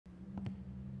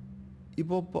ই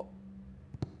বাবা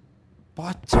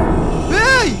বাচ্চা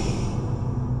এই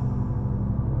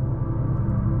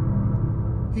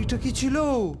এটা কি ছিল?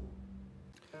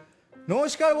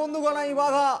 নমস্কার বন্ধুগণ, আমি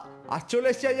বাঘা আর চলে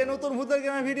এসেছি আজ নতুন ভূতের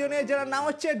গেমের ভিডিও নিয়ে, যার নাম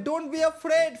হচ্ছে don't be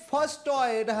afraid first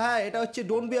toy. এটা হচ্ছে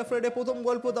ডোন্ট বি অ্যাফ্রেড এর প্রথম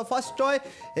গল্প, দ্য ফার্স্ট টয়।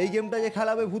 এই গেমটা যে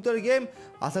খেলাবে ভূতের গেম,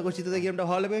 আশা করছি তাদের গেমটা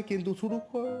ভালো লাগবে। কিন্তু শুরু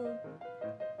কর।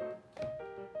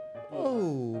 ও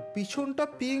পিছনটা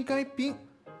পিঙ্ক, আমি পিঙ্ক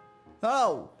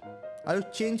দাঁড়াও আর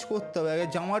চেঞ্জ করতে হবে আগে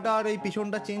জামাটা, আর এই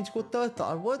পিছনটা চেঞ্জ করতে হবে,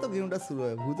 তারপরে তো গেমটা শুরু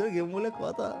হয়। ভূতের গেম বলে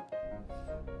কথা।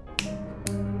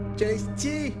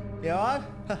 চলেছি এবার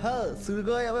শুরু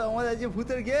করা যাবে আমাদের আজকে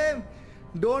ভূতের game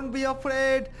don't be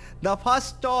afraid the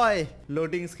first toy.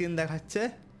 Loading screen দেখাচ্ছে।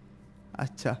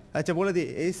 আচ্ছা আচ্ছা বলে দিই,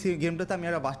 এই গেমটাতে আমি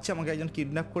একটা বাচ্চা, আমাকে একজন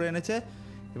কিডন্যাপ করে এনেছে।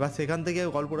 এবার সেখান থেকে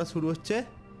গল্পটা শুরু হচ্ছে,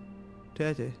 ঠিক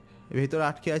আছে? ভেতরে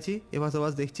আটকে আছি, এবার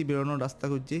সবাস দেখছি, বেরোনোর রাস্তা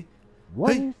খুঁজছি।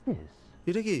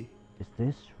 এটা কি? Is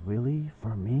this really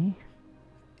for me?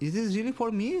 Is this really for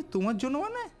me? তোমার জন্য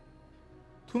মানে?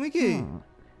 তুমি কি?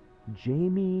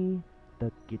 Jamie the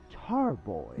guitar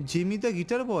boy. Jamie the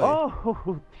guitar boy? Oh,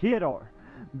 Theodore.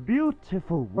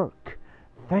 Beautiful work.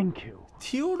 Thank you.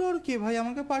 Theodore কে ভাই?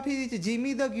 আমাকে পাঠিয়ে দিয়েছে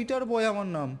জিমি দ্য গিটার বয় আমার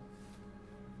নাম।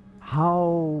 How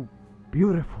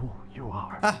beautiful you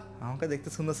are. আমাকে দেখতে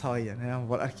সুন্দর সবাই জানে,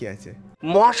 বলার কি আছে?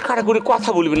 মস্কারা করে কথা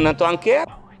বলবেন না তো uncle.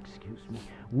 Excuse me.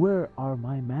 Where are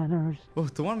my manners? ও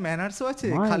তোমার ম্যানার্সও আছে?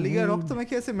 খালি গায়ে রক্ত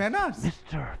মেখে আছে ম্যানার্স?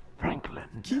 Mr. Franklin.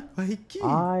 কি ভাই কি?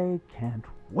 I can't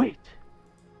wait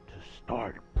to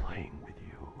start playing with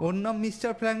you. ওর নাম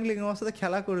মিস্টার ফ্র্যাঙ্কলিন, ওর সাথে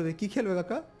খেলা করবে। কি খেলবে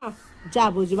কাকা? যা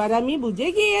বুঝবার আমি বুঝে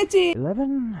গিয়েছি।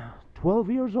 11, 12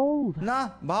 years old. না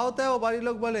ভাওতে ও বাড়ির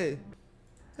লোক বলে।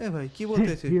 এ ভাই কি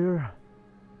বলতেছে? Sit here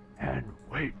and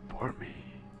wait for me.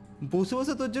 বসে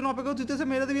বসে তোর জন্য অপেক্ষা, তুই তো এসে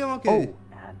মেরে দিবি আমাকে। Oh,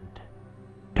 and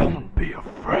don't be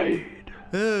afraid.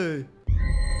 এই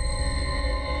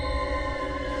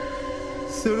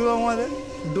শুরু আমাদের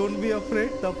don't be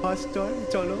afraid the first toy.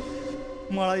 চলো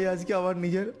মারাই আজকে আবার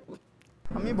নিজের।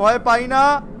 আমি ভয় পাই না,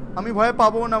 আমি ভয়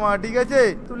পাবো না মা, ঠিক আছে?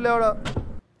 তুললে ওরা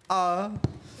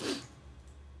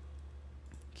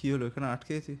কি হলো? এখানে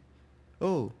আটকে গেছি।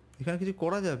 ও এখানে কিছু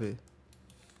করা যাবে।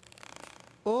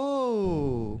 ও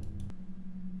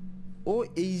ও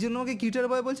এই জন্য আমাকে গিটার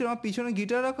বয় বলছে। আমার পিছনে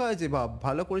গিটার রাখা আছে, বাপ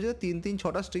ভালো করেছে।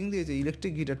 3-6টা স্ট্রিং দিয়েছে,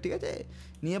 ইলেকট্রিক গিটার, ঠিক আছে?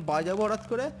 নিয়ে বাজাবো হঠাৎ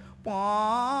করে।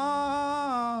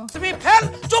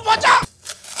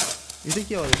 এটা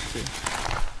কি আওয়াজ হচ্ছে?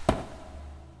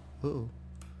 ও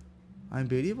আমি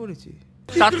বেরিয়ে পড়েছি,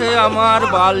 তাতে আমার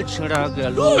বাল ছেঁড়া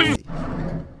গেল।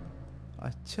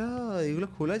 আচ্ছা এগুলো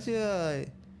খোলা যায়।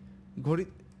 ঘড়ি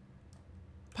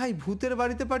ভাই ভূতের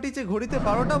বাড়িতে পাঠিয়েছে, ঘড়িতে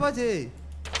 12টা বাজে।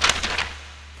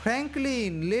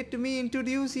 Franklin let me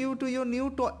introduce you to your new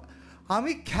toy.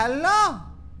 আমি খেলনা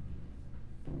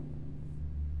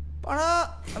পাড়া,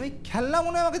 আমি খেলনা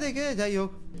মনে হয় আমাকে দেখে। যাই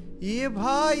হোক, ইয়ে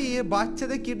ভাই এ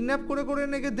বাচ্চাদের কিডন্যাপ করে করে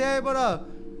এনেকে দেয় পাড়া।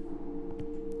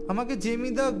 আমাকে জেমি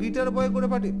দা গিটার বয় করে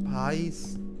পাঠিয়ে। ভাই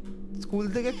স্কুল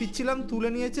থেকে ফিরছিলাম, তুলে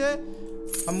নিয়েছে।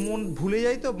 আমি মন ভুলে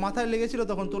যাই তো, মাথায় লেগেছিল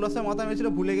তখন, তোলার সময় মাথায় মেরেছিল,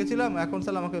 ভুলে গেছিলাম। এখন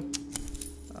সাল আমাকে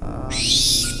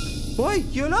ওই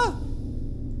কি হলো?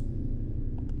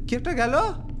 কি একটা গেল?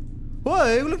 ও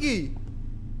এগুলো কি?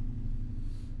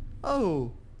 ও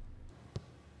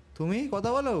তুমি কথা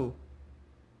বলো?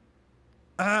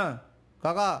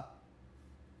 কাকা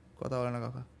কথা বলে না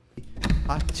কাকা।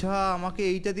 আচ্ছা আমাকে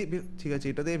এইটা দিয়ে, ঠিক আছে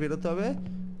এটা দিয়ে বেরোতে হবে।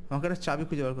 আমাকে একটা চাবি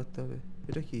খুঁজে বার করতে হবে।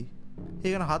 এটা কি?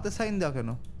 এখানে হাতে সাইন দেওয়া কেন?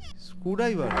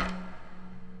 স্ক্রুড্রাইভার,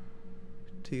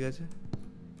 ঠিক আছে।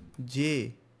 যে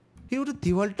ওটা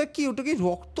দেওয়ালটা কি? ওটা কি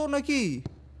রক্ত নাকি?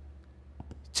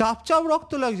 চাপ চাপ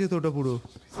রক্ত লাগছে তো ওটা পুরো।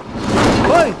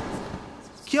 ওই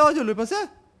কি আওয়াজ হলো পাশে?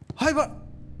 হাই বা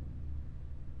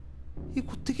এই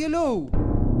কোথা থেকে এলো?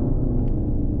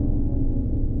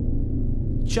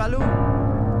 চালু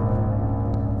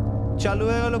চালু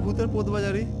হয়ে গেল ভূতের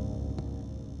পোদবাজারি।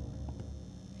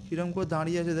 কিরম করে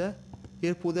দাঁড়িয়ে আছে দেখ,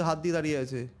 এর পোদে হাত দিয়ে দাঁড়িয়ে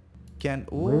আছে। ক্যান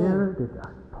ও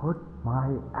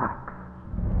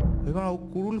এখন ও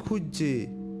কুরুল খুঁজছে,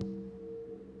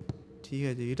 ঠিক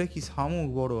আছে। এটা কি শামুক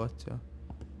বড়? আচ্ছা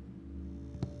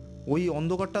ওই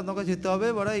অন্ধকারটা তোকে যেতে হবে,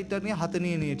 বাড়া এটা নিয়ে হাতে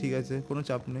নিয়ে নিয়ে, ঠিক আছে কোনো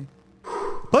চাপ নেই।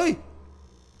 ওই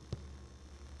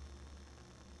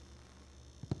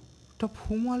ওটা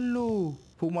ফু মারলো,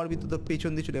 ফু মারবি তো তোর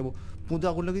পেছন দিয়ে চলে যাবো। পুঁদা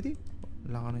করলো কি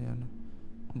লাগানো যায় না,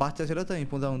 বাচ্চা ছিল তো, আমি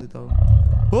পুঁদা দিতে হবে।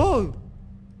 ও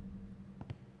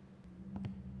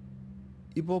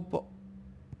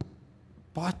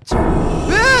বাচ্চা,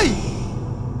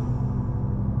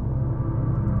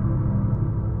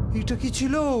 এটা কি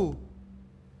ছিল?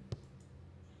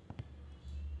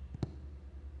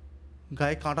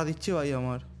 গায়ে কাঁটা দিচ্ছে ভাই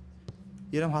আমার।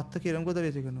 এরম হাত থেকে এরম করে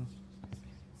দাঁড়িয়েছে কেন?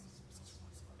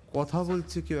 কথা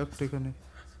বলছে কেউ একটা এখানে।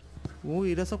 ও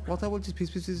এরা সব কথা বলছে ফিস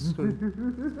ফিস ফিস করে।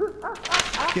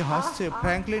 কে হাসছে?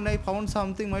 Franklin I found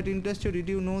something might interest you, did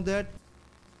you know that?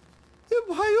 এ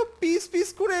ভাই ও পিস পিস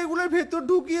করে এগুলোর ভেতর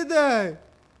ঢুকিয়ে দেয়,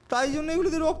 তাই জন্য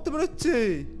এগুলোতে রক্ত বেরোচ্ছে।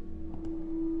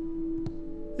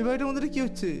 এ ভাইটার মধ্যে কি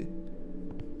হচ্ছে?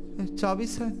 চাবি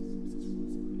স্যার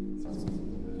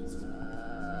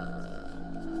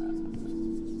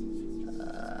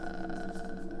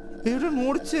এটা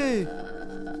নড়ছে,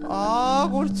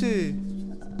 করছে,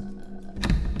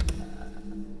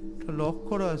 লক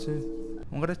করা আছে।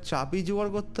 আমাকে একটা চাবি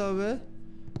জোগাড় করতে হবে,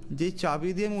 যে চাবি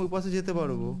দিয়ে আমি ওই পাশে যেতে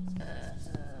পারবো।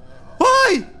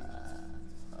 ওই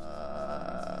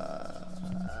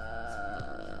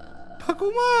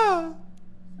ঠাকুমা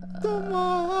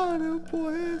তোমার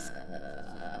বয়স,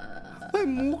 ভাই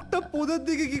মুখটা পোদের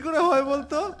দিকে কি করে হয়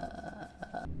বলতো?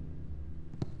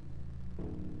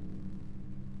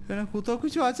 এখানে কোথাও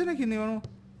কিছু আছে নাকি? নেই,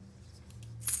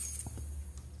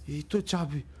 এই তো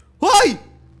চাবি। ওই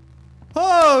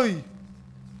ওই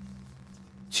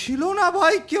ছিল না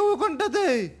ভাই কেউ ওখানটাতে।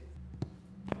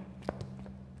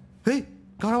 এই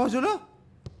কার আওয়াজ হলো?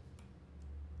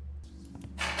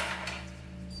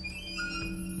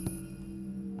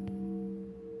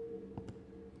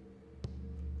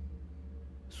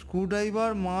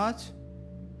 স্ক্রুড্রাইভার, মাছ,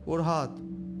 ওর হাত।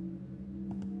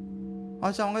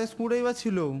 আচ্ছা আমার কাছে স্ক্রুড্রাইভার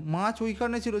ছিল, মাছ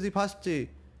ওইখানে ছিল যে ফার্স্টে।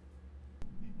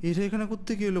 এটা এখানে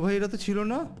করতে কি হলো ভাই? এটা তো ছিল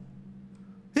না।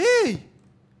 এই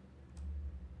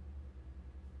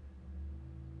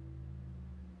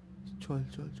চল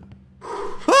চল চল,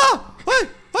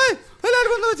 লাইট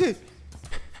বন্ধ হয়েছে।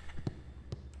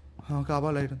 আমাকে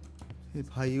আবার লাইট। এই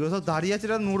ভাই এগুলো সব দাঁড়িয়ে আছে,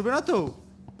 এটা নড়বে না তো?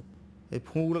 এই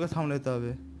ফুঁগুলোকে সামলে যেতে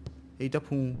হবে। এইটা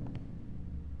ফুঁ,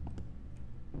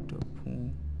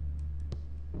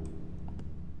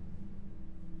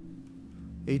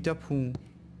 এইটা ফুঁ,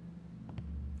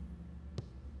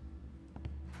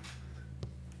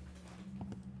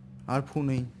 আর ফু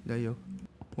নেই। যাই হোক,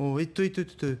 ও এই তো এই তো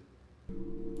তো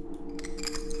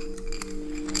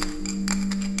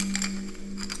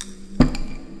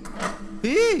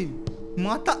এই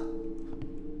মাথা।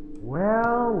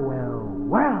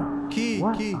 কি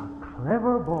কি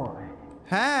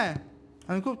হ্যাঁ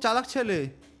আমি খুব চালাক ছেলে।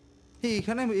 এই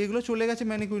এখানে এগুলো চলে গেছে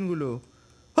ম্যানিকুইন গুলো।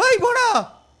 এই বড়া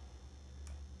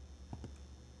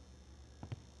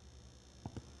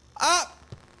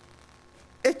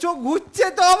এ চোখ ঘুরছে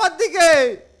তো আমার দিকে।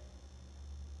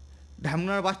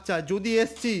 ঢ্যামনার বাচ্চা, যদি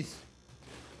এসছিস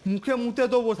মুখে মুতে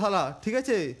দেবো থালা, ঠিক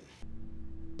আছে?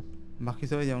 বাকি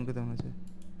সবাই যেমন কে তেমন আছে।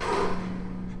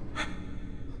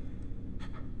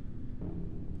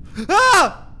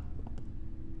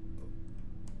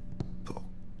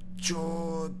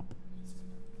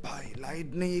 ভাই লাইট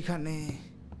নেই এখানে।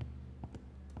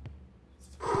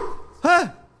 হ্যাঁ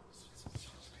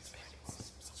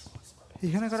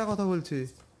এখানে কারা কথা বলছে?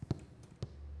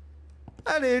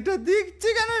 আরে এটা দেখছে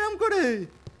কেন এরম করে?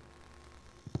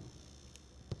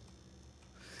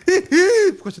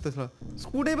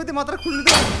 স্ক্রুড্রাইভারে মাথাটা খুলে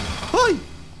দে। ওই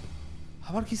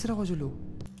আবার কিসের আওয়াজ হলো?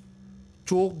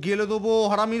 চোখ গেলে দেবো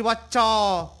হারামির বাচ্চা,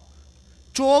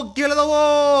 চোখ গেলে দেবো।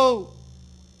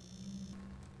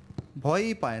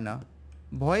 ভয়ই পায় না,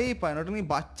 ভয়ই পায় না, ওটা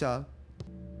নিয়ে বাচ্চা।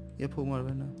 এ ফু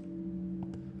মারবে না।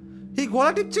 এই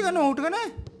গলা টিপছে কেন ওখানে?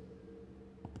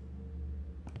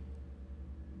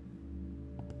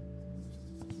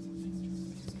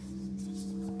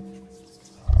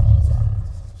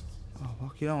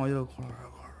 কিরম আওয়াজ হলো?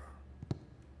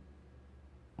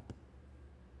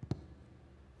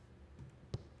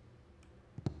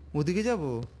 ওদিকে যাব?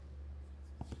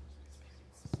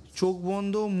 চোখ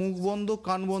বন্ধ, মুখ বন্ধ,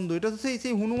 কান বন্ধ। এটা তো সেই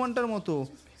সেই হনুমানটার মতো,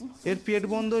 এর পেট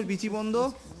বন্ধ, এর বিচি বন্ধ।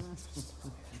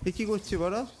 এ কি করছে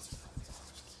বাড়া?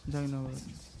 জানি না বাড়া,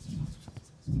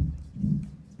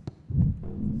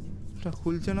 এটা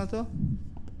খুলছে না তো।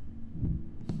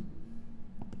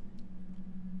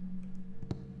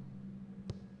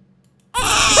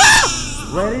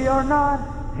 Ready or not,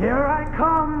 here I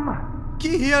come.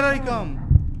 কি here I come?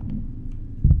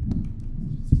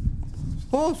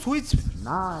 O switch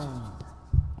 9.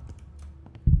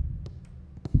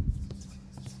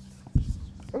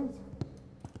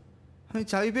 আমি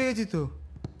চাবি পেয়ে গেছি তো,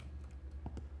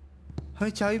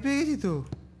 আমি চাবি পেয়ে গেছি তো।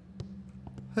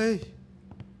 এই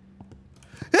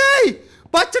এই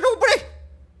বাচ্চাটা উপরে।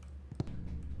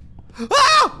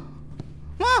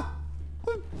 মা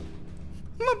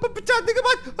চারদিকে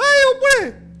এই উপরে।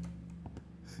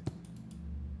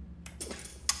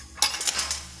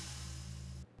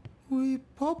 ওই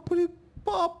বাপরে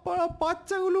বাপরা,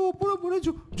 বাচ্চাগুলো উপরে উপরে।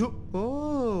 ও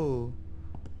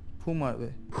ফু মারবে,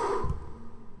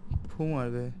 ফু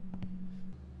মারবে।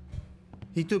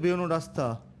 এই তো বেরোনো রাস্তা।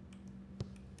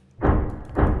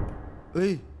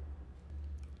 এই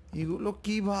এগুলো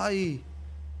কি ভাই,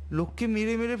 লোককে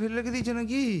মেরে মেরে ফেলে রেখে দিয়েছে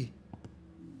নাকি?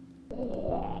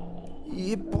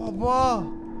 এ বাবা,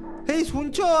 এই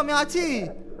শুনছো আমি আছি,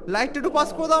 লাইটটা একটু পাস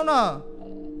করে দাও না।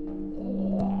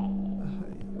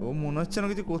 ও মনে হচ্ছে না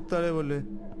কিছু করতে পারে বলে।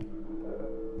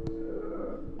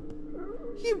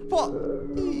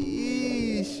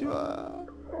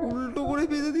 উল্টো করে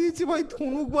বেঁধে দিয়েছে ভাই,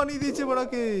 ধনুক বানিয়ে দিয়েছে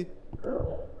বাড়াকে।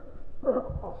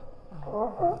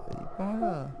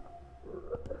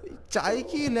 চাই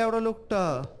কি লেওড়া লোকটা,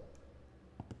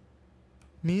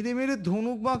 মেরে মেরে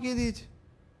ধনুক বাঁকিয়ে দিয়েছে।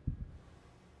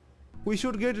 We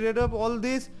should get red of all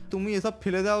this. তুমি এসব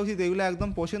ফেলে দেওয়া উচিত, এগুলো একদম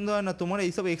পছন্দ হয় না তোমার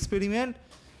এইসব এক্সপেরিমেন্ট।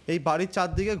 এই বাড়ির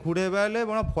চারদিকে ঘুরে বেড়ালে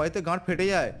মানে ভয়তে গাঁট ফেটে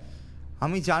যায়।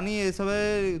 আমি জানি এসবে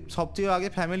সবচেয়ে আগে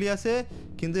ফ্যামিলি আসে,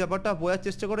 কিন্তু ব্যাপারটা বোঝার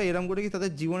চেষ্টা করে এরম করে কি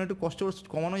তাদের জীবনে একটু কষ্ট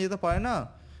কমানো যেতে পারে না?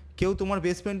 কেউ তোমার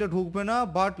বেসমেন্টে ঢুকবে না,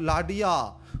 but লাডিয়া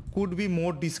could be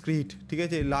more discrete, ঠিক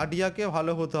আছে? লাডিয়াকে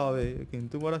ভালো হতে হবে,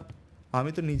 কিন্তু বড়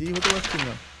আমি তো নিজেই হতে পারছি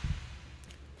না।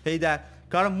 এই দেখ,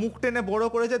 কারণ মুখ টেনে বড়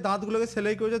করেছে, দাঁতগুলোকে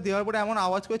সেলাই করেছে, দেওয়ার পরে এমন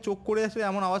আওয়াজ করে, চোখ করে আসবে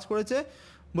এমন আওয়াজ করেছে,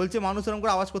 বলছে মানুষ এরকম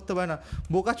করে আওয়াজ করতে পারে না।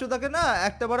 বোকাচোদাকে না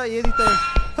একটা বার দিতে হবে।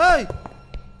 হেই,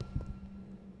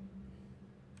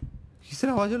 কিসের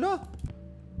আওয়াজ হলো?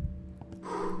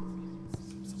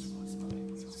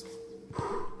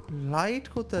 লাইট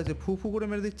করতে আছে, ফু ফু করে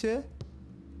মেরে দিচ্ছে।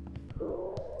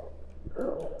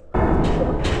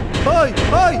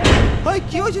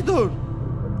 কি হয়েছে তোর?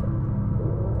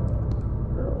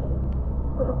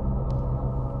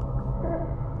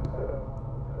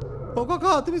 ও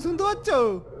কাকা, তুমি শুনতে পাচ্ছ?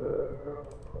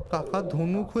 কাকা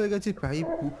ধনুক হয়ে গেছে ভাই,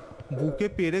 বুকে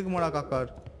পেরেক মারা কাকার।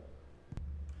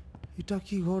 এটা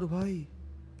কি ঘর ভাই?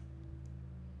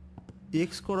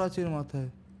 এক্স করা আছে এর মাথায়।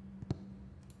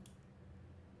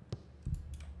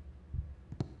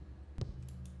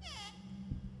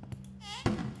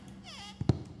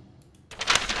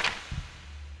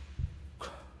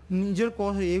 নিজের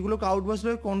এগুলোকে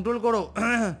আউটবাস্টে কন্ট্রোল করো।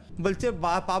 বলছে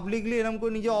পাবলিকলি এরকম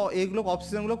করে নিজে এগুলো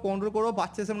অপশনগুলো কন্ট্রোল করো।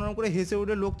 বাচ্চা সামনে এরকম করে হেসে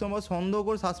উঠে লোক তোমার সন্দেহ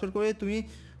করে সাসপেক্ট করে তুমি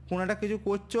কোনো একটা কিছু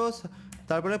করছো,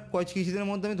 তারপরে কিছুদিনের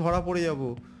মধ্যে আমি ধরা পড়ে যাব।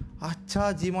 আচ্ছা,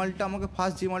 যে মালটা আমাকে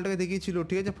ফার্স্ট যে মালটাকে দেখিয়েছিল,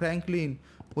 ঠিক আছে, ফ্র্যাঙ্কলিন,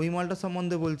 ওই মালটার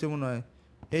সম্বন্ধে বলছে মনে হয়।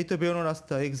 এই তো বেরোনো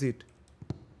রাস্তা, এক্সিট।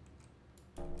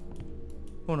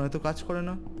 ও নয় তো কাজ করে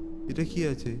না, এটা কি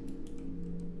আছে?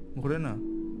 ঘোরে না।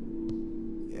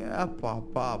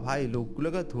 বাবা ভাই,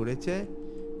 লোকগুলোকে ধরেছে,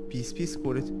 পিস পিস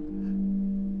করেছে।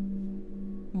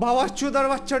 বাবার চোদার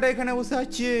বাচ্চাটা এখানে বসে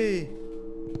আছে।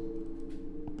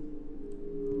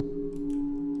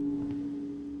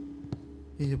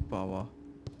 এই যে বাবা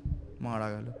মারা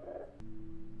গেল,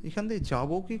 এখান থেকে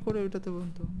যাবো কি করে ওইটাতে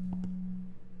বলুন তো?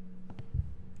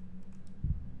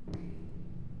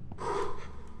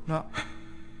 না,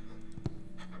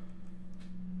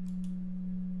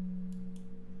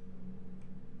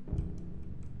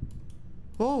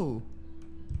 ও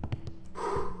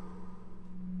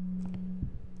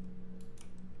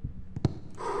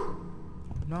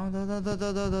না, দাদা দাদা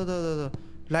দাদা দাদা,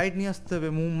 লাইট নিয়ে আসতে হবে।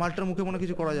 মালটার মুখে মনে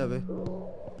কিছু করা যাবে।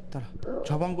 তারা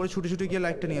ঝপাং করে ছুটে ছুটে গিয়ে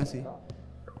লাইটটা নিয়ে আসি।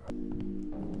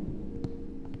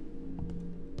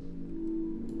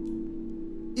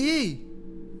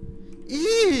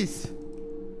 ইস,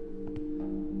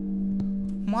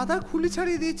 মাথা খুলি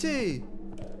ছাড়িয়ে দিয়েছে।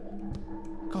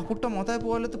 কাপড়টা মাথায়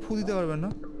পোয়ালে তো ফু দিতে পারবেন না,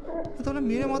 তাহলে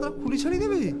মেরে মাথা খুলি ছাড়িয়ে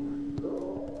দেবে।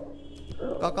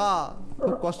 কাকা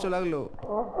খুব কষ্ট লাগলো।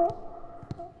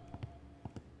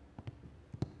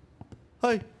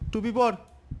 হাই, টুপি পর।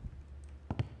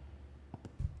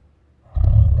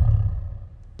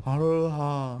 আরো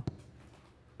হ্যাঁ,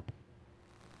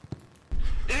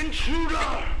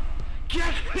 Intruder!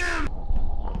 Get him!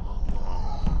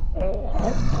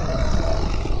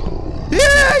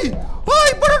 এই ওই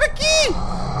বড়টা কি?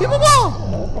 এ বাবা,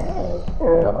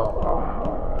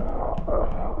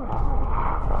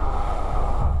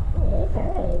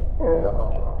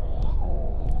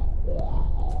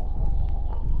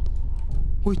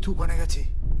 ওই তো ওখানে গেছে।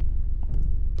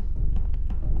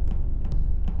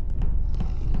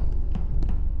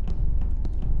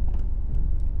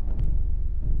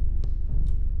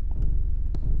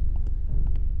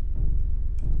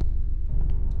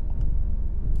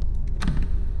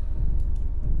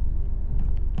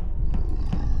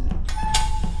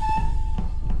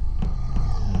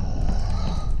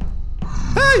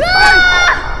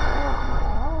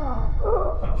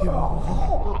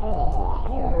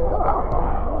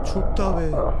 ছুটতে হবে।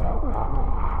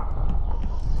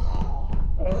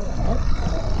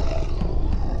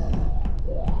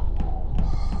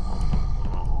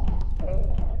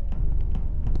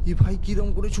 এই ভাই কিরম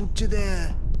করে ছুটছে দে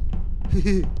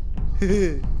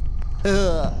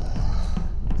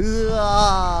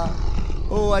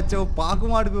ও আচ্ছা ও পাক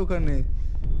মারবে ওখানে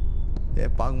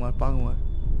পাক মার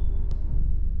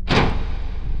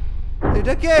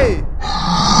এটা কে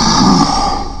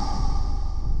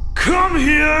Come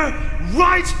here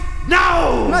right now!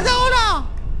 না যাও না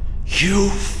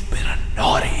You've been a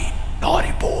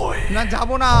naughty boy. না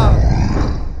যাবো না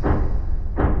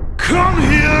Come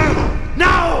here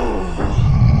now!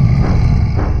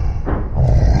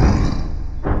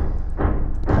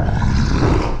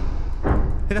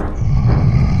 এটা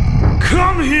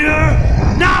Come here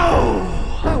now!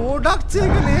 ও ডাকছে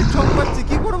এখানে ঠক পাচ্ছে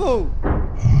কি করবো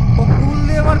ও কুল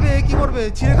দিয়ে মারবে কি করবে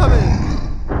ছিঁড়ে খাবে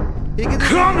একে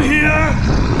Come here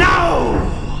now!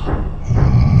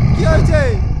 কি হয়েছে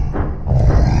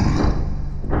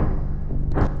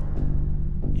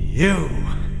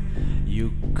You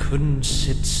couldn't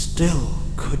sit still,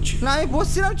 could you? না আমি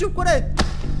বসছিলাম চুপ করে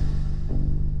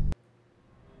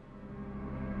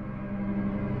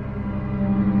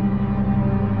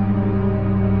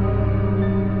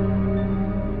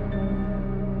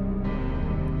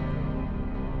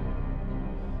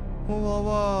ও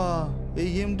বাবা এই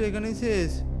গেমটা এখানেই শেষ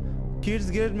কিডস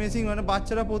গেট মিসিং মানে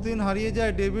বাচ্চারা প্রতিদিন হারিয়ে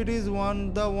যায় David is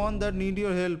the one that need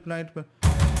your help night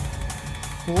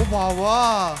ও বাবা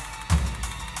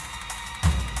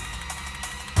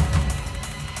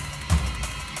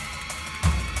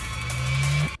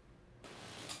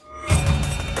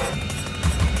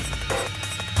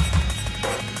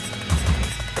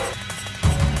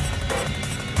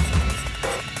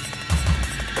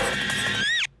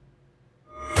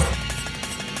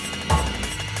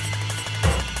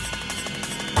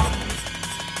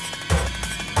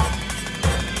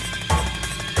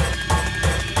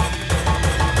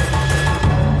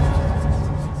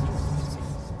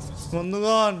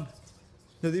বন্ধুগণ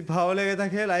যদি ভালো লেগে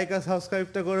থাকে লাইক আর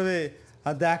সাবস্ক্রাইবটা করবে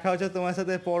আর দেখা হচ্ছে তোমার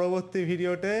সাথে পরবর্তী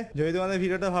ভিডিওতে যদি তোমাদের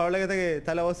ভিডিওটা ভালো লেগে থাকে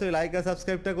তাহলে অবশ্যই লাইক আর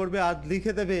সাবস্ক্রাইবটা করবে আর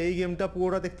লিখে দেবে এই গেমটা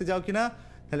পুরোটা দেখতে যাও কিনা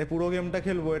তাহলে পুরো গেমটা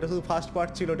খেলবো এটা শুধু ফার্স্ট পার্ট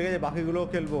ছিল ঠিক আছে বাকিগুলোও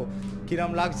খেলবো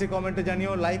কিরম লাগছে কমেন্টে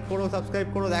জানিও লাইক করো সাবস্ক্রাইব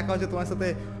করো দেখা হচ্ছে তোমার সাথে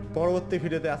পরবর্তী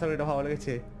ভিডিওতে আশা করি এটা ভালো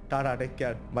লেগেছে tata take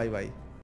care bye bye